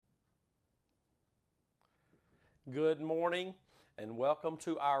Good morning and welcome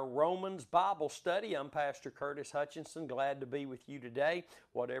to our Romans Bible study. I'm Pastor Curtis Hutchinson. Glad to be with you today,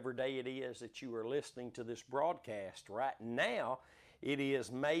 whatever day it is that you are listening to this broadcast. Right now, it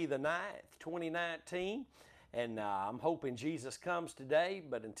is May the 9th, 2019, and I'm hoping Jesus comes today,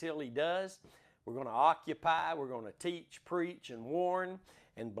 but until He does, we're going to occupy, we're going to teach, preach, and warn,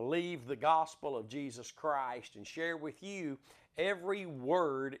 and believe the gospel of Jesus Christ and share with you every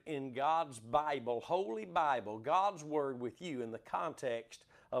word in God's Bible, Holy Bible, God's Word with you in the context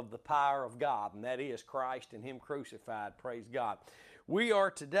of the power of God, and that is Christ and Him crucified. Praise God. We are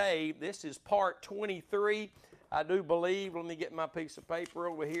today, this is part 23, I do believe. Let me get my piece of paper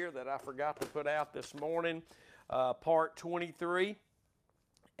over here that I forgot to put out this morning. Part 23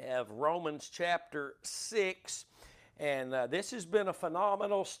 of Romans chapter 6. And this has been a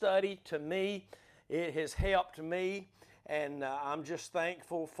phenomenal study to me. It has helped me. And I'm just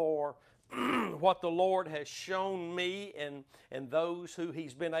thankful for what the Lord has shown me and those who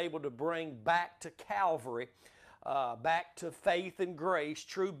He's been able to bring back to Calvary, back to faith and grace,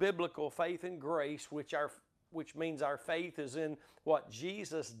 true biblical faith and grace, which means our faith is in what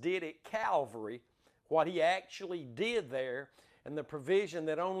Jesus did at Calvary, what He actually did there, and the provision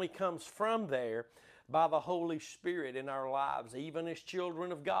that only comes from there by the Holy Spirit in our lives, even as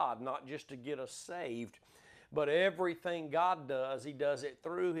children of God, not just to get us saved, but everything God does, He does it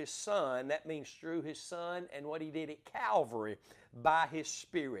through His Son. That means through His Son and what He did at Calvary by His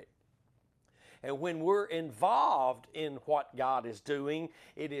Spirit. And when we're involved in what God is doing,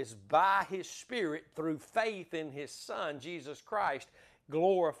 it is by His Spirit through faith in His Son, Jesus Christ,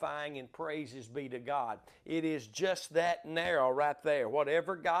 glorifying and praises be to God. It is just that narrow right there.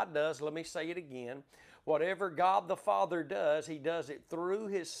 Whatever God does, let me say it again, whatever God the Father does, He does it through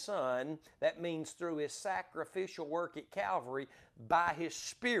His Son. That means through His sacrificial work at Calvary, by His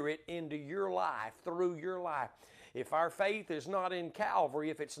Spirit into your life, through your life. If our faith is not in Calvary,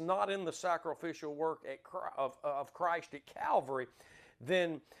 if it's not in the sacrificial work of Christ at Calvary,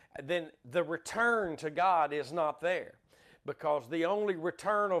 then the return to God is not there. Because the only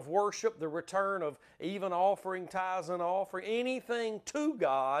return of worship, the return of even offering tithes and offering, anything to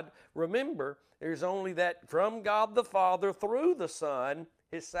God, remember, there's only that from God the Father through the Son,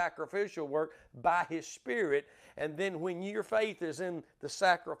 His sacrificial work by His Spirit. And then when your faith is in the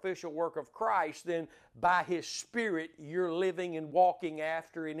sacrificial work of Christ, then by His Spirit you're living and walking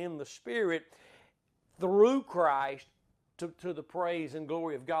after and in the Spirit through Christ to the praise and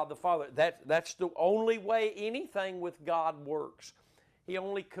glory of God the Father. That's the only way anything with God works. He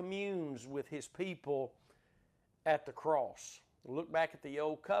only communes with His people at the cross. Look back at the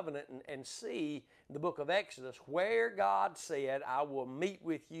Old Covenant and see in the book of Exodus where God said, I will meet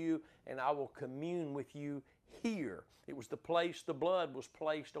with you and I will commune with you here. It was the place the blood was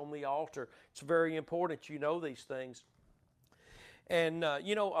placed on the altar. It's very important you know these things. And, a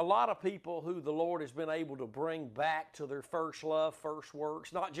lot of people who the Lord has been able to bring back to their first love, first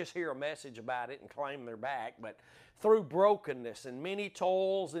works, not just hear a message about it and claim they're back, but through brokenness and many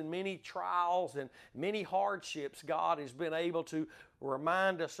toils and many trials and many hardships, God has been able to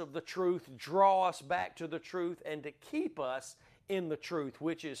remind us of the truth, draw us back to the truth, and to keep us in the truth,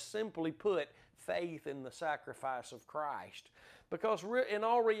 which is simply put, faith in the sacrifice of Christ. Because in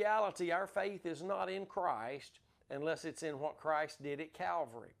all reality, our faith is not in Christ, unless it's in what Christ did at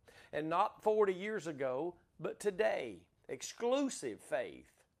Calvary. And not 40 years ago, but today. Exclusive faith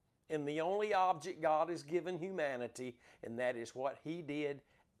in the only object God has given humanity, and that is what He did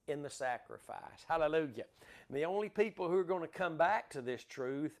in the sacrifice. Hallelujah. And the only people who are going to come back to this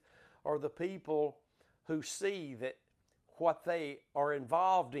truth are the people who see that what they are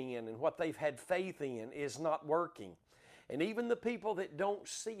involved in and what they've had faith in is not working. And even the people that don't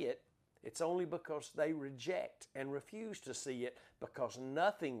see it, it's only because they reject and refuse to see it, because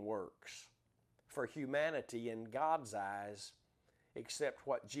nothing works for humanity in God's eyes except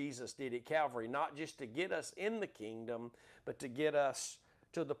what Jesus did at Calvary, not just to get us in the kingdom, but to get us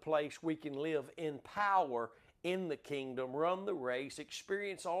to the place we can live in power in the kingdom, run the race,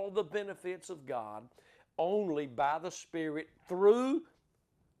 experience all the benefits of God only by the Spirit through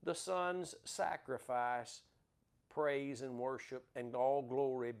the Son's sacrifice. Praise and worship and all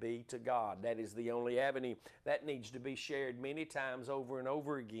glory be to God. That is the only avenue. That needs to be shared many times over and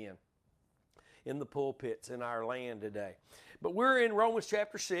over again in the pulpits in our land today. But we're in Romans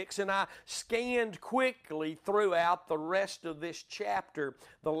chapter 6, and I scanned quickly throughout the rest of this chapter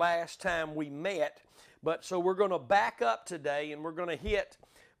the last time we met. But so we're going to back up today, and we're going to hit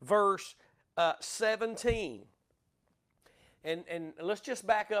verse 17. And let's just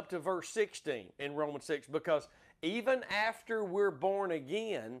back up to verse 16 in Romans 6, because even after we're born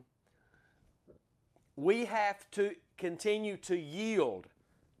again, we have to continue to yield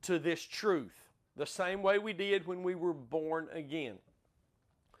to this truth the same way we did when we were born again.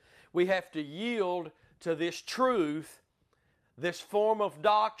 We have to yield to this truth, this form of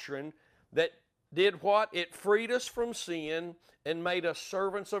doctrine that did what? It freed us from sin and made us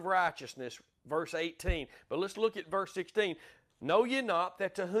servants of righteousness, verse 18. But let's look at verse 16. Know ye not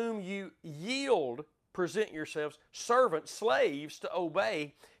that to whom you yield, present yourselves servants, slaves to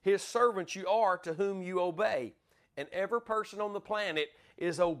obey, his servants you are to whom you obey. And every person on the planet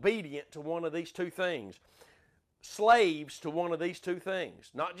is obedient to one of these two things. Slaves to one of these two things.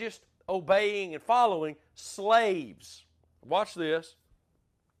 Not just obeying and following, slaves. Watch this.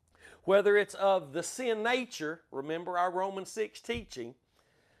 Whether it's of the sin nature, remember our Romans 6 teaching,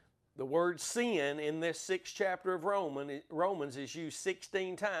 the word sin in this 6th chapter of Romans is used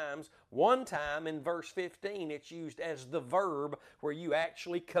 16 times. One time in verse 15 it's used as the verb where you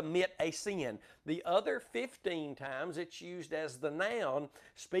actually commit a sin. The other 15 times it's used as the noun,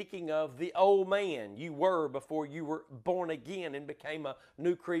 speaking of the old man you were before you were born again and became a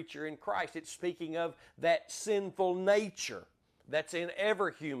new creature in Christ. It's speaking of that sinful nature that's in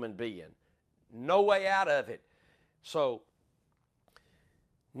every human being. No way out of it. So,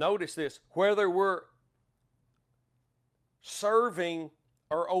 notice this, whether we're serving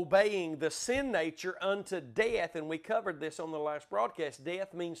or obeying the sin nature unto death, and we covered this on the last broadcast,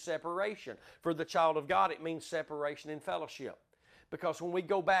 death means separation. For the child of God, it means separation in fellowship. Because when we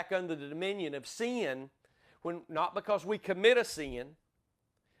go back under the dominion of sin, not because we commit a sin,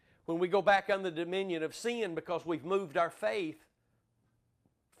 when we go back under the dominion of sin because we've moved our faith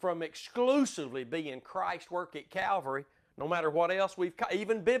from exclusively being Christ's work at Calvary, no matter what else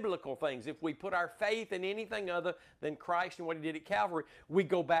even biblical things, if we put our faith in anything other than Christ and what He did at Calvary, we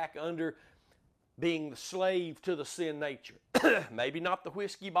go back under being the slave to the sin nature. Maybe not the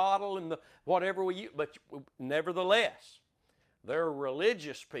whiskey bottle and the whatever we use, but nevertheless, there are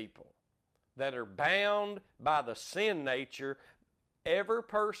religious people that are bound by the sin nature. Every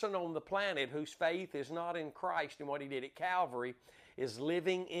person on the planet whose faith is not in Christ and what He did at Calvary is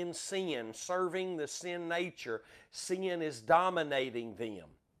living in sin, serving the sin nature. Sin is dominating them.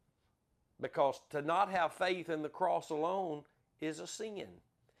 Because to not have faith in the cross alone is a sin.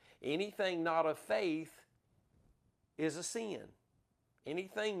 Anything not of faith is a sin.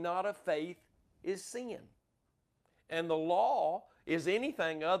 Anything not of faith is sin. And the law is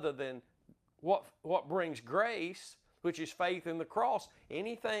anything other than what brings grace, which is faith in the cross.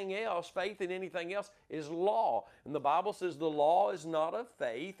 Anything else, faith in anything else, is law. And the Bible says the law is not of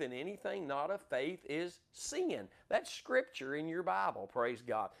faith, and anything not of faith is sin. That's scripture in your Bible, praise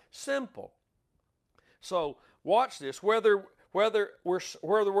God. Simple. So, watch this. Whether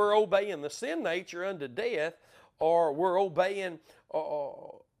we're obeying the sin nature unto death, or we're obeying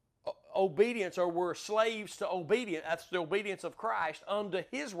obedience, or we're slaves to obedience, that's the obedience of Christ, unto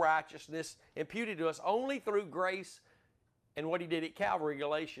His righteousness imputed to us only through grace and what He did at Calvary,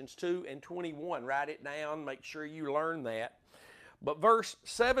 Galatians 2:21. Write it down, make sure you learn that. But verse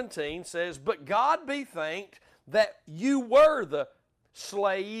 17 says, but God be thanked that you were the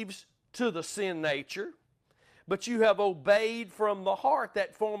slaves to the sin nature, but you have obeyed from the heart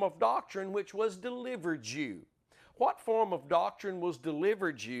that form of doctrine which was delivered you. What form of doctrine was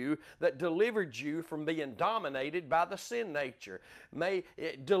delivered you that delivered you from being dominated by the sin nature?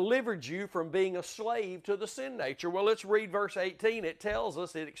 It delivered you from being a slave to the sin nature. Well, let's read verse 18. It tells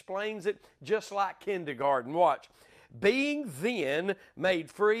us, it explains it just like kindergarten. Watch. Being then made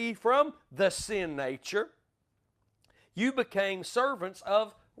free from the sin nature, you became servants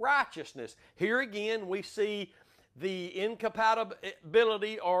of righteousness. Here again we see the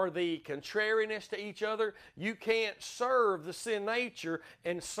incompatibility or the contrariness to each other. You can't serve the sin nature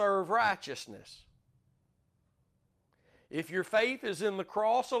and serve righteousness. If your faith is in the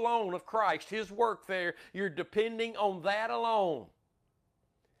cross alone of Christ, His work there, you're depending on that alone,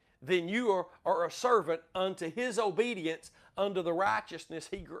 then you are a servant unto His obedience, unto the righteousness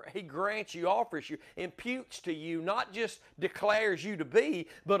He grants you, offers you, imputes to you, not just declares you to be,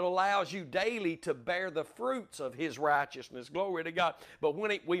 but allows you daily to bear the fruits of His righteousness. Glory to God. But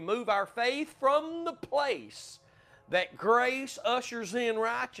when we move our faith from the place that grace ushers in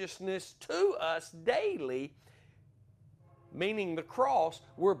righteousness to us daily, meaning the cross,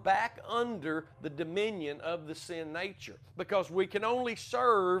 we're back under the dominion of the sin nature. Because we can only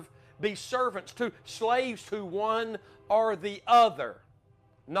be servants to, slaves to one or the other,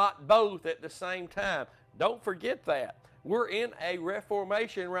 not both at the same time. Don't forget that. We're in a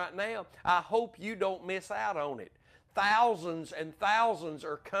reformation right now. I hope you don't miss out on it. Thousands and thousands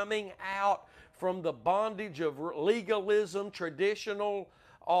are coming out from the bondage of legalism, traditional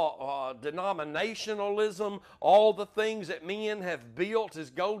denominationalism, all the things that men have built as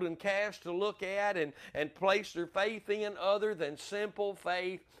golden calves to look at and place their faith in, other than simple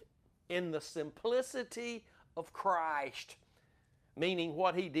faith in the simplicity of Christ, meaning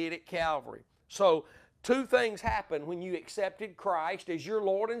what He did at Calvary. So, two things happen when you accepted Christ as your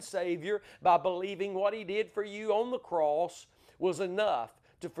Lord and Savior by believing what He did for you on the cross was enough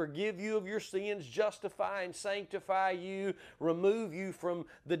to forgive you of your sins, justify and sanctify you, remove you from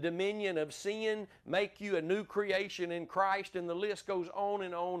the dominion of sin, make you a new creation in Christ, and the list goes on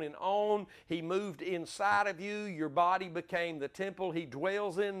and on and on. He moved inside of you. Your body became the temple He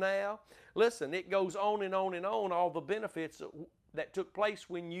dwells in now. Listen, it goes on and on and on, all the benefits that took place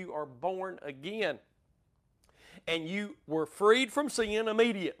when you are born again. And you were freed from sin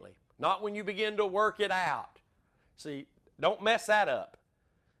immediately, not when you begin to work it out. See, don't mess that up.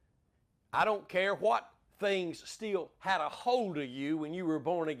 I don't care what things still had a hold of you when you were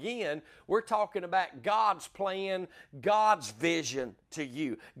born again. We're talking about God's plan, God's vision to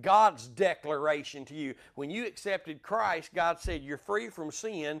you, God's declaration to you. When you accepted Christ, God said you're free from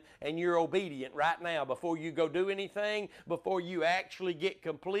sin and you're obedient right now. Before you go do anything, before you actually get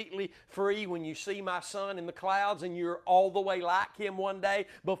completely free, when you see my Son in the clouds and you're all the way like Him one day,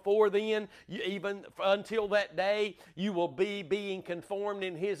 before then, even until that day, you will be being conformed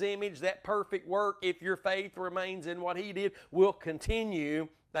in His image. That perfect work, if your faith remains in what He did, will continue.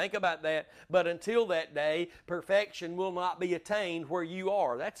 Think about that. But until that day, perfection will not be attained where you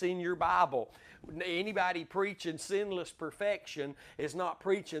are. That's in your Bible. Anybody preaching sinless perfection is not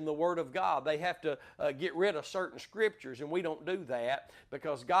preaching the Word of God. They have to get rid of certain scriptures, and we don't do that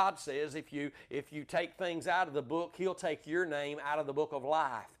because God says if you take things out of the book, He'll take your name out of the book of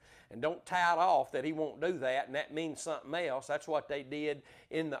life. And don't tout off that He won't do that, and that means something else. That's what they did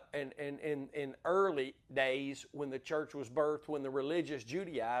in early days when the church was birthed, when the religious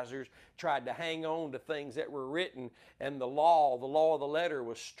Judaizers tried to hang on to things that were written, and the law of the letter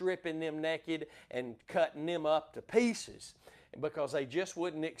was stripping them naked and cutting them up to pieces because they just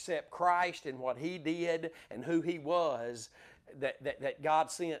wouldn't accept Christ and what He did and who He was. That God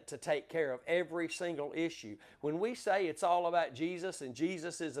sent to take care of every single issue. When we say it's all about Jesus and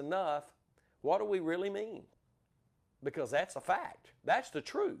Jesus is enough, what do we really mean? Because that's a fact. That's the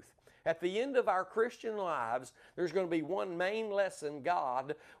truth. At the end of our Christian lives, there's going to be one main lesson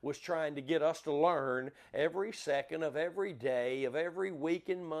God was trying to get us to learn every second of every day, of every week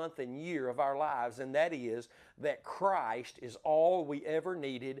and month and year of our lives, and that is that Christ is all we ever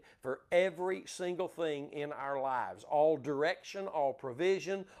needed for every single thing in our lives. All direction, all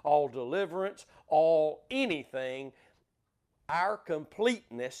provision, all deliverance, all anything. Our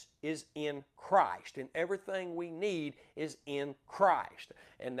completeness is in Christ, and everything we need is in Christ.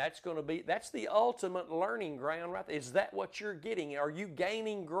 And that's the ultimate learning ground right there. Is that what you're getting? Are you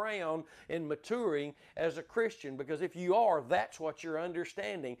gaining ground in maturing as a Christian? Because if you are, that's what you're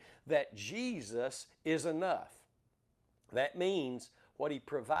understanding, that Jesus is enough. That means what He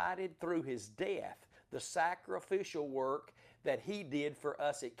provided through His death, the sacrificial work that He did for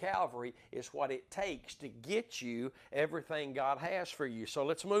us at Calvary, is what it takes to get you everything God has for you. So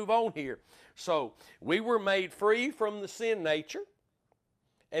let's move on here. So we were made free from the sin nature,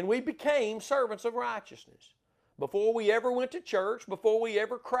 and we became servants of righteousness. Before we ever went to church, before we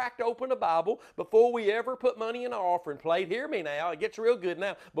ever cracked open a Bible, before we ever put money in our offering plate, hear me now, it gets real good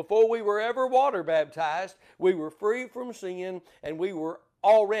now, before we were ever water baptized, we were free from sin, and we were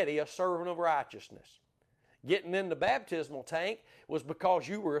already a servant of righteousness. Getting in the baptismal tank was because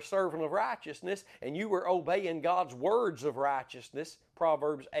you were a servant of righteousness and you were obeying God's words of righteousness.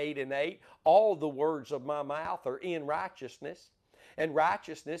 Proverbs 8:8, all the words of my mouth are in righteousness. And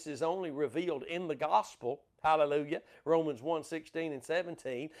righteousness is only revealed in the gospel. Hallelujah. Romans 1:16 and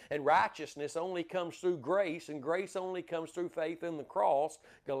 17. And righteousness only comes through grace, and grace only comes through faith in the cross.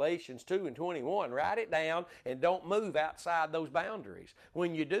 Galatians 2:21. Write it down and don't move outside those boundaries.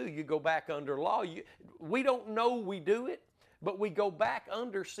 When you do, you go back under law. We don't know we do it, but we go back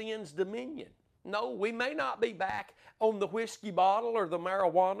under sin's dominion. No, we may not be back on the whiskey bottle or the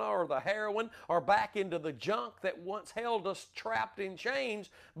marijuana or the heroin or back into the junk that once held us trapped in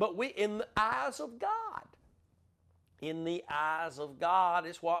chains, but we, in the eyes of God. In the eyes of God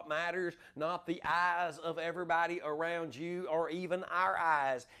is what matters, not the eyes of everybody around you or even our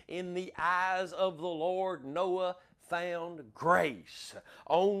eyes. In the eyes of the Lord, Noah found grace.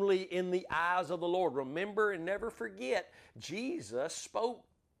 Only in the eyes of the Lord. Remember and never forget, Jesus spoke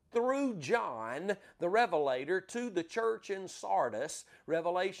through John, the Revelator, to the church in Sardis,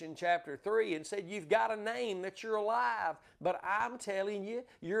 Revelation chapter 3, and said, you've got a name that you're alive, but I'm telling you,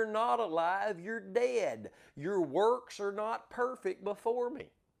 you're not alive, you're dead. Your works are not perfect before me.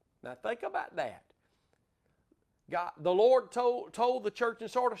 Now think about that. God, the Lord told the church in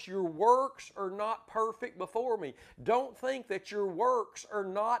Sardis, your works are not perfect before me. Don't think that your works are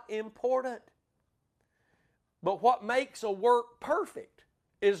not important. But what makes a work perfect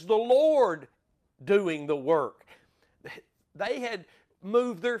is the Lord doing the work. They had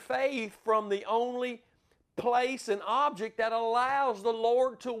moved their faith from the only place and object that allows the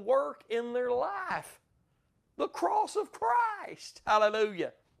Lord to work in their life, the cross of Christ.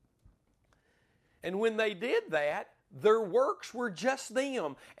 Hallelujah. And when they did that, their works were just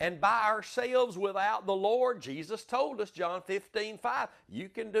them. And by ourselves without the Lord, Jesus told us, John 15:5, you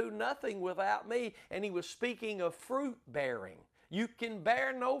can do nothing without me. And he was speaking of fruit bearing. You can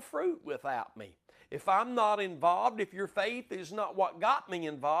bear no fruit without me. If I'm not involved, if your faith is not what got me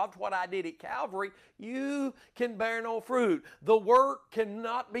involved, what I did at Calvary, you can bear no fruit. The work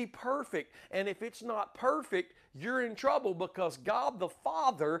cannot be perfect. And if it's not perfect, you're in trouble, because God the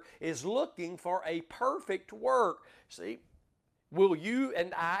Father is looking for a perfect work. See, will you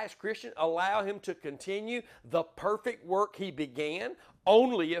and I as Christians allow Him to continue the perfect work He began?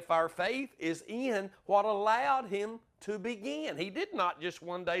 Only if our faith is in what allowed Him to begin. He did not just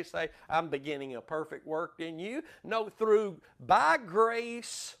one day say, I'm beginning a perfect work in you. No, by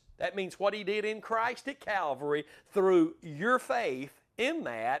grace, that means what He did in Christ at Calvary, through your faith in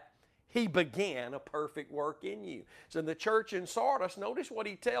that, He began a perfect work in you. So in the church in Sardis, notice what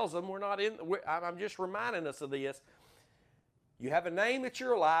he tells them. I'm just reminding us of this. You have a name that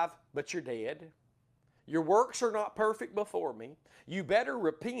you're alive, but you're dead. Your works are not perfect before me. You better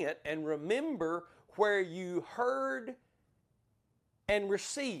repent and remember where you heard and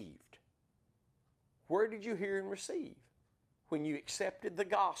received. Where did you hear and receive? When you accepted the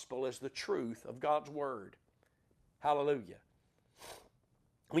gospel as the truth of God's word. Hallelujah.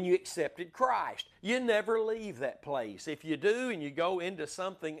 When you accepted Christ. You never leave that place. If you do and you go into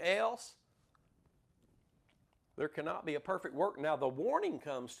something else, there cannot be a perfect work. Now the warning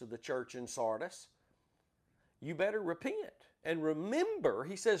comes to the church in Sardis. You better repent and remember.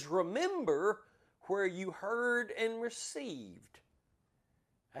 He says, remember where you heard and received.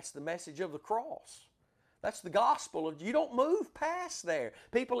 That's the message of the cross. That's the gospel. You don't move past there.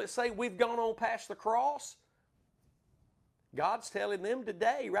 People that say we've gone on past the cross, God's telling them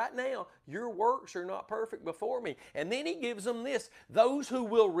today, right now, your works are not perfect before me. And then He gives them this: those who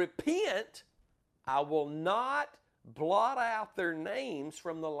will repent, I will not blot out their names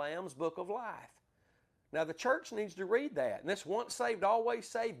from the Lamb's book of life. Now the church needs to read that. And this once saved, always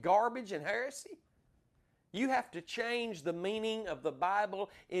saved garbage and heresy. You have to change the meaning of the Bible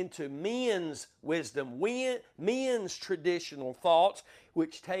into men's wisdom, men's traditional thoughts,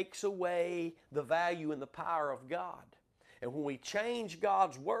 which takes away the value and the power of God. And when we change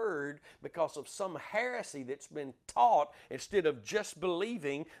God's word because of some heresy that's been taught, instead of just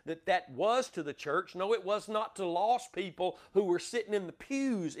believing that that was to the church, no, it was not to lost people who were sitting in the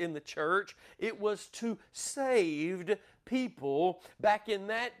pews in the church. It was to saved people. Back in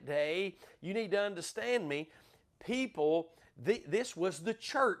that day, you need to understand me, this was the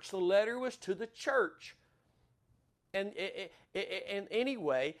church. The letter was to the church. And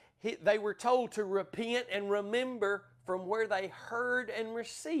anyway, they were told to repent and remember from where they heard and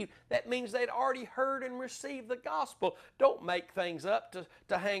received. That means they'd already heard and received the gospel. Don't make things up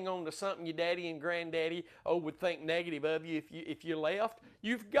to hang on to something your daddy and granddaddy would think negative of you if you left.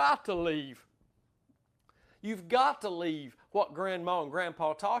 You've got to leave. You've got to leave what grandma and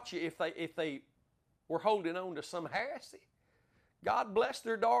grandpa taught you if they were holding on to some heresy. God bless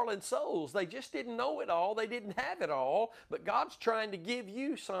their darling souls. They just didn't know it all. They didn't have it all. But God's trying to give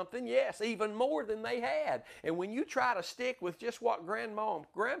you something, yes, even more than they had. And when you try to stick with just what grandma and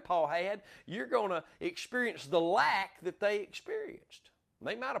grandpa had, you're going to experience the lack that they experienced.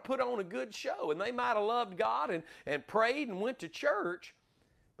 They might have put on a good show, and they might have loved God and prayed and went to church.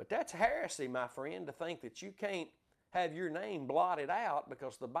 But that's heresy, my friend, to think that you can't have your name blotted out,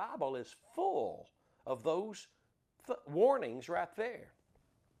 because the Bible is full of those warnings right there.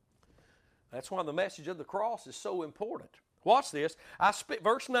 That's why the message of the cross is so important. Watch this.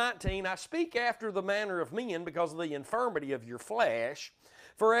 Verse 19, I speak after the manner of men because of the infirmity of your flesh.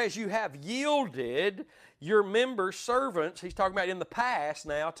 For as you have yielded your members servants, he's talking about in the past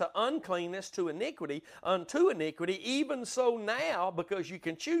now, to uncleanness, to iniquity, unto iniquity, even so now, because you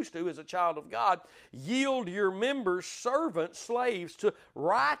can choose to as a child of God, yield your members servants, slaves, to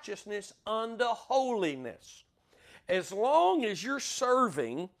righteousness unto holiness. As long as you're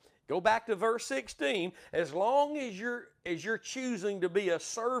serving Go back to verse 16. As long as you're choosing to be a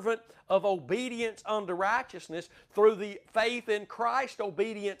servant of obedience unto righteousness through the faith in Christ,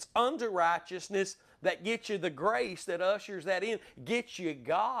 obedience unto righteousness, that gets you the grace that ushers that in, gets you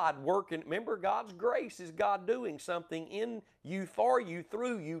God working. Remember, God's grace is God doing something in you, for you,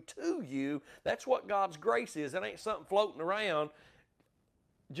 through you, to you. That's what God's grace is. It ain't something floating around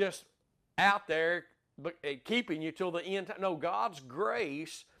just out there but keeping you till the end time. No, God's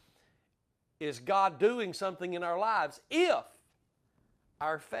grace is God doing something in our lives if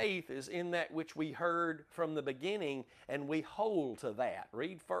our faith is in that which we heard from the beginning and we hold to that.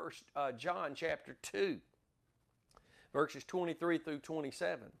 Read first John chapter 2, verses 23 through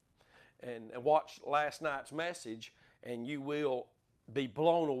 27. And watch last night's message, and you will be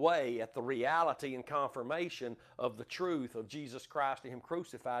blown away at the reality and confirmation of the truth of Jesus Christ and Him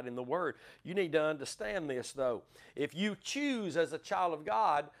crucified in the Word. You need to understand this, though. If you choose as a child of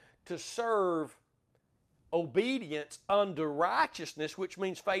God to serve obedience unto righteousness, which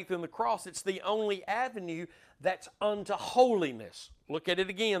means faith in the cross, it's the only avenue that's unto holiness. Look at it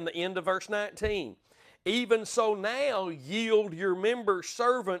again, the end of verse 19. Even so now yield your members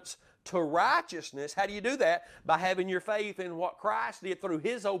servants to righteousness. How do you do that? By having your faith in what Christ did through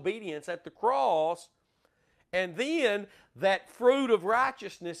His obedience at the cross. And then that fruit of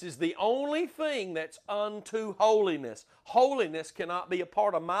righteousness is the only thing that's unto holiness. Holiness cannot be a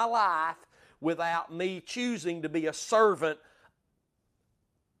part of my life without me choosing to be a servant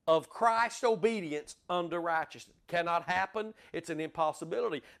of Christ's obedience unto righteousness. Cannot happen. It's an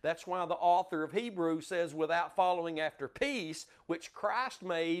impossibility. That's why the author of Hebrews says, without following after peace, which Christ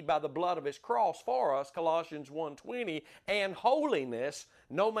made by the blood of His cross for us, Colossians 1:20, and holiness,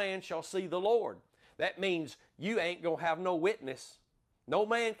 no man shall see the Lord. That means you ain't going to have no witness. No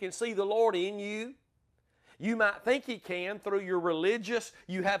man can see the Lord in you. You might think He can through your religious,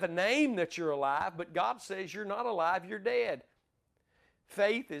 you have a name that you're alive, but God says you're not alive, you're dead.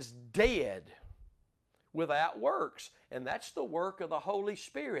 Faith is dead without works, and that's the work of the Holy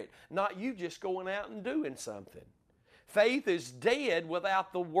Spirit, not you just going out and doing something. Faith is dead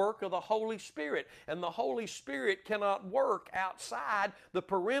without the work of the Holy Spirit, and the Holy Spirit cannot work outside the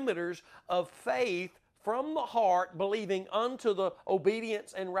perimeters of faith from the heart, believing unto the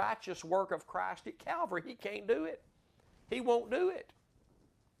obedience and righteous work of Christ at Calvary. He can't do it. He won't do it.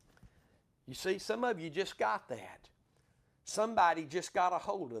 You see, some of you just got that. Somebody just got a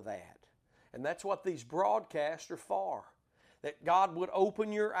hold of that. And that's what these broadcasts are for. That God would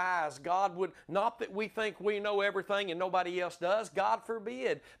open your eyes. God would, not that we think we know everything and nobody else does. God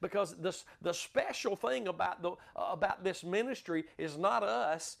forbid. Because the special thing about this ministry is not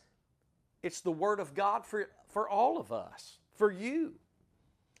us. It's the Word of God for all of us, for you.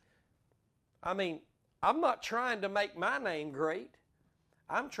 I mean, I'm not trying to make my name great.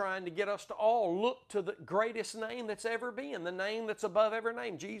 I'm trying to get us to all look to the greatest name that's ever been, the name that's above every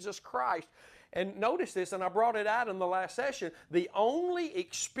name, Jesus Christ. And notice this, and I brought it out in the last session, the only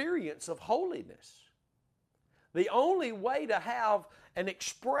experience of holiness, the only way to have an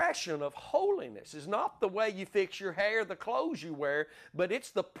expression of holiness is not the way you fix your hair, the clothes you wear, but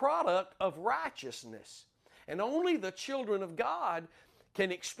it's the product of righteousness. And only the children of God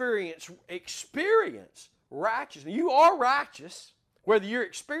can experience righteousness. You are righteous, whether you're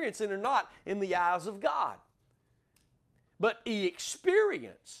experiencing it or not, in the eyes of God. But the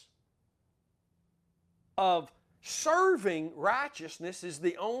experience of serving righteousness is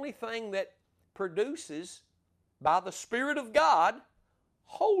the only thing that produces, by the Spirit of God,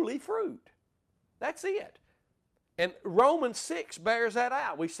 holy fruit. That's it. And Romans 6 bears that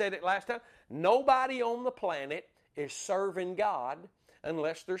out. We said it last time. Nobody on the planet is serving God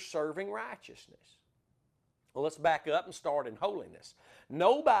unless they're serving righteousness. Well, let's back up and start in holiness.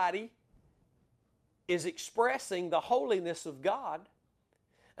 Nobody is expressing the holiness of God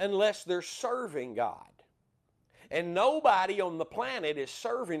unless they're serving God. And nobody on the planet is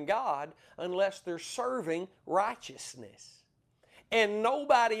serving God unless they're serving righteousness. And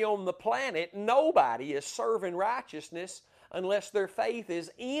nobody on the planet, nobody is serving righteousness unless their faith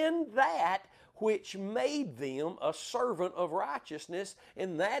is in that which made them a servant of righteousness,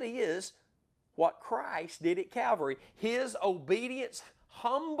 and that is what Christ did at Calvary. His obedience,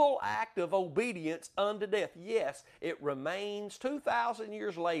 humble act of obedience unto death. Yes, it remains 2,000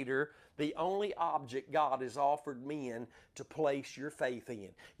 years later the only object God has offered men to place your faith in.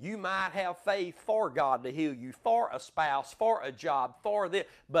 You might have faith for God to heal you, for a spouse, for a job, for this,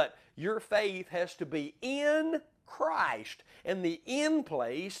 but your faith has to be in Christ. And the end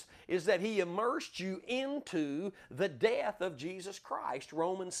place is that He immersed you into the death of Jesus Christ,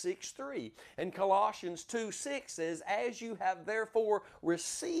 Romans 6:3. And Colossians 2:6 says, as you have therefore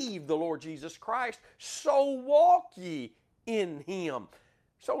received the Lord Jesus Christ, so walk ye in Him.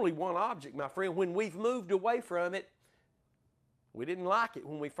 It's only one object, my friend. When we've moved away from it, we didn't like it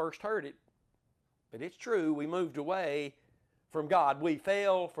when we first heard it, but it's true, we moved away from God. We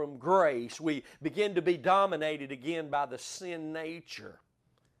fell from grace. We begin to be dominated again by the sin nature.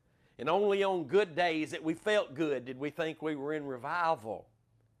 And only on good days that we felt good did we think we were in revival.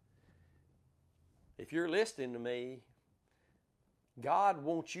 If you're listening to me, God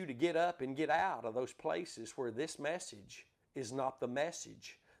wants you to get up and get out of those places where this message is not the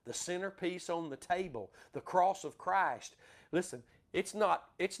message. The centerpiece on the table, the cross of Christ. Listen, it's not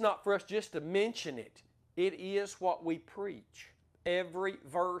for us just to mention it. It is what we preach. Every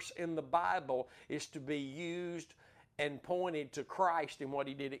verse in the Bible is to be used and pointed to Christ and what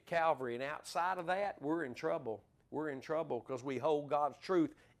He did at Calvary. And outside of that, we're in trouble. We're in trouble because we hold God's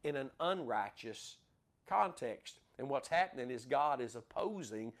truth in an unrighteous context. And what's happening is God is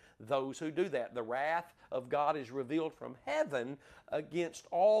opposing those who do that. The wrath of God is revealed from heaven against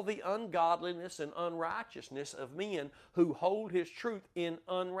all the ungodliness and unrighteousness of men who hold His truth in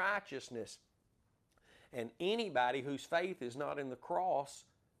unrighteousness. And anybody whose faith is not in the cross,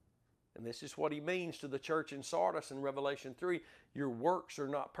 and this is what He means to the church in Sardis in Revelation 3, your works are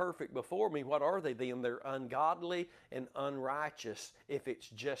not perfect before me. What are they then? They're ungodly and unrighteous if it's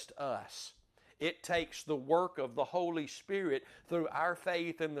just us. It takes the work of the Holy Spirit through our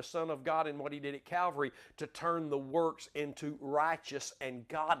faith in the Son of God and what He did at Calvary to turn the works into righteous and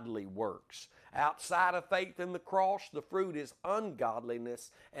godly works. Outside of faith in the cross, the fruit is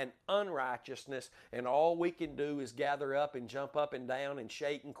ungodliness and unrighteousness, and all we can do is gather up and jump up and down and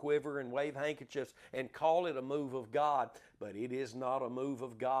shake and quiver and wave handkerchiefs and call it a move of God. But it is not a move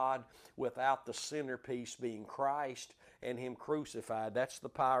of God without the centerpiece being Christ and Him crucified. That's the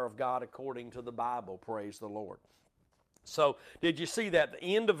power of God according to the Bible. Praise the Lord. So, did you see that? The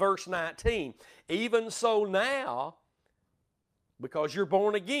end of verse 19. Even so now, because you're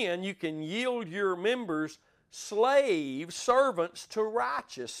born again, you can yield your members slaves, servants to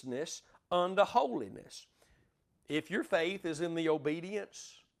righteousness unto holiness. If your faith is in the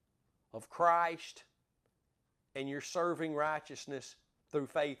obedience of Christ and you're serving righteousness through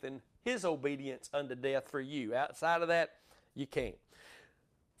faith in His obedience unto death for you. Outside of that, you can't.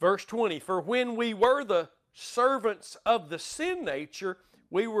 Verse 20, for when we were the servants of the sin nature,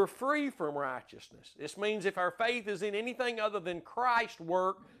 we were free from righteousness. This means if our faith is in anything other than Christ's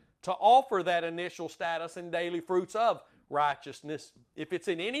work to offer that initial status and daily fruits of righteousness, if it's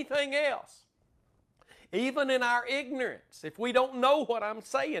in anything else, even in our ignorance, if we don't know what I'm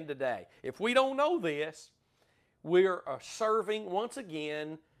saying today, if we don't know this, we're serving once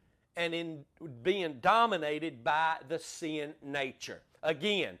again and in being dominated by the sin nature.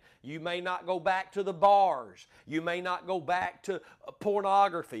 Again, you may not go back to the bars. You may not go back to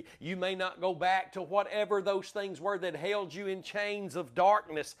pornography. You may not go back to whatever those things were that held you in chains of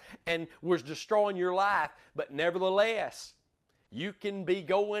darkness and was destroying your life. But nevertheless, you can be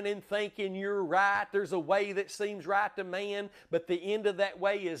going and thinking you're right. There's a way that seems right to man, but the end of that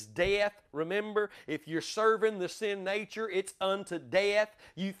way is death. Remember, if you're serving the sin nature, it's unto death.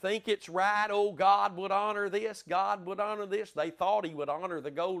 You think it's right. Oh, God would honor this. God would honor this. They thought He would honor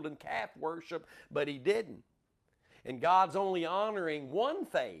the golden calf worship, but He didn't. And God's only honoring one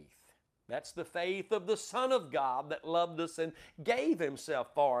faith. That's the faith of the Son of God that loved us and gave Himself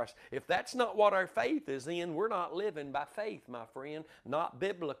for us. If that's not what our faith is in, we're not living by faith, my friend, not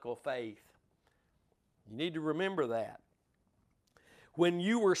biblical faith. You need to remember that. When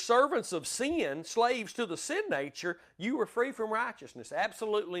you were servants of sin, slaves to the sin nature, you were free from righteousness.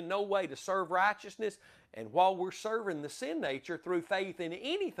 Absolutely no way to serve righteousness. And while we're serving the sin nature through faith in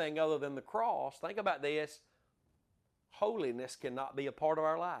anything other than the cross, think about this, holiness cannot be a part of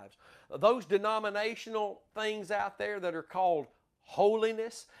our lives. Those denominational things out there that are called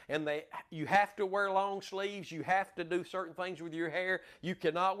holiness, and you have to wear long sleeves, you have to do certain things with your hair, you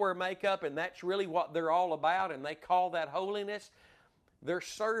cannot wear makeup, and that's really what they're all about, and they call that holiness. They're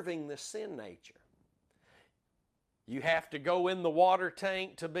serving the sin nature. You have to go in the water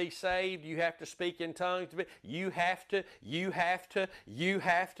tank to be saved. You have to speak in tongues to be. You have to do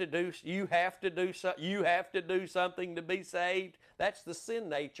something to be saved. That's the sin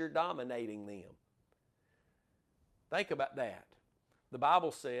nature dominating them. Think about that. The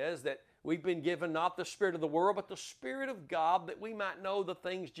Bible says that we've been given not the spirit of the world, but the Spirit of God, that we might know the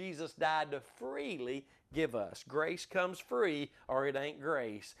things Jesus died to freely give us. Grace comes free, or it ain't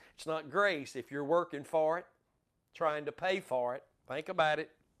grace. It's not grace if you're working for it. trying to pay for it. Think about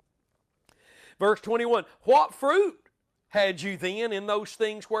it. Verse 21, what fruit had you then in those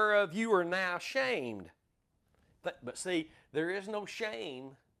things whereof you are now ashamed? But see, there is no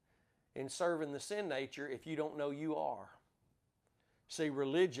shame in serving the sin nature if you don't know you are. See,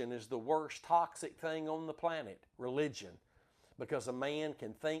 religion is the worst toxic thing on the planet. Religion. Because a man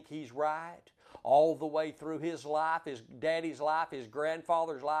can think he's right all the way through his life, his daddy's life, his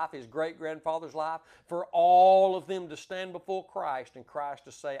grandfather's life, his great-grandfather's life, for all of them to stand before Christ and Christ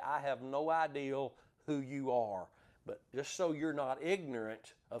to say, I have no idea who you are. But just so you're not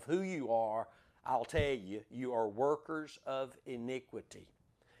ignorant of who you are, I'll tell you, you are workers of iniquity.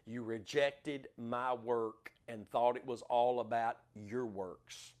 You rejected my work and thought it was all about your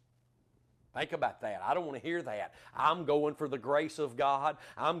works. Think about that. I don't want to hear that. I'm going for the grace of God.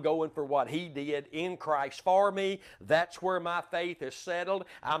 I'm going for what He did in Christ for me. That's where my faith is settled.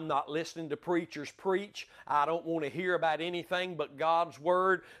 I'm not listening to preachers preach. I don't want to hear about anything but God's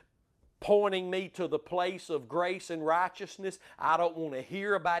Word pointing me to the place of grace and righteousness. I don't want to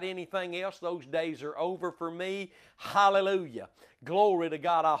hear about anything else. Those days are over for me. Hallelujah. Glory to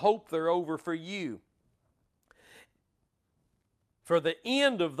God. I hope they're over for you. For the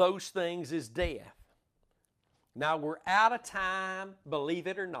end of those things is death. Now we're out of time, believe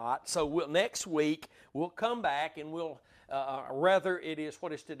it or not. So next week we'll come back and we'll, rather it is,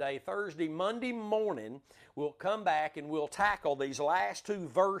 what is today, Thursday, Monday morning, we'll come back and we'll tackle these last two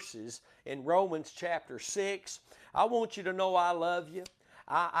verses in Romans chapter 6. I want you to know I love you.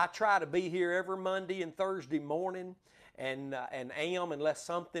 I try to be here every Monday and Thursday morning and am, unless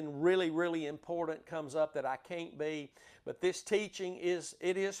something really, really important comes up that I can't be. But this teaching is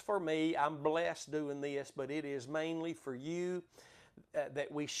for me. I'm blessed doing this, but it is mainly for you,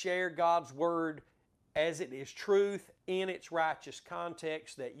 that we share God's Word as it is truth in its righteous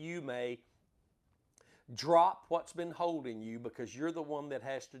context, that you may drop what's been holding you, because you're the one that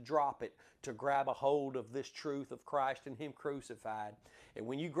has to drop it to grab a hold of this truth of Christ and Him crucified. And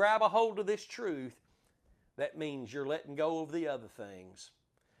when you grab a hold of this truth, that means you're letting go of the other things.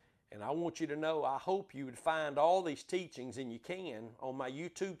 And I want you to know, I hope you would find all these teachings, and you can, on my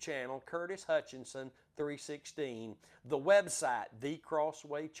YouTube channel, Curtis Hutchinson 316, the website,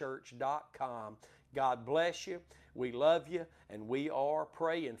 thecrosswaychurch.com. God bless you. We love you, and we are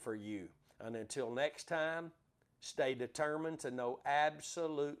praying for you. And until next time, stay determined to know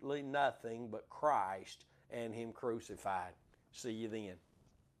absolutely nothing but Christ and Him crucified. See you then.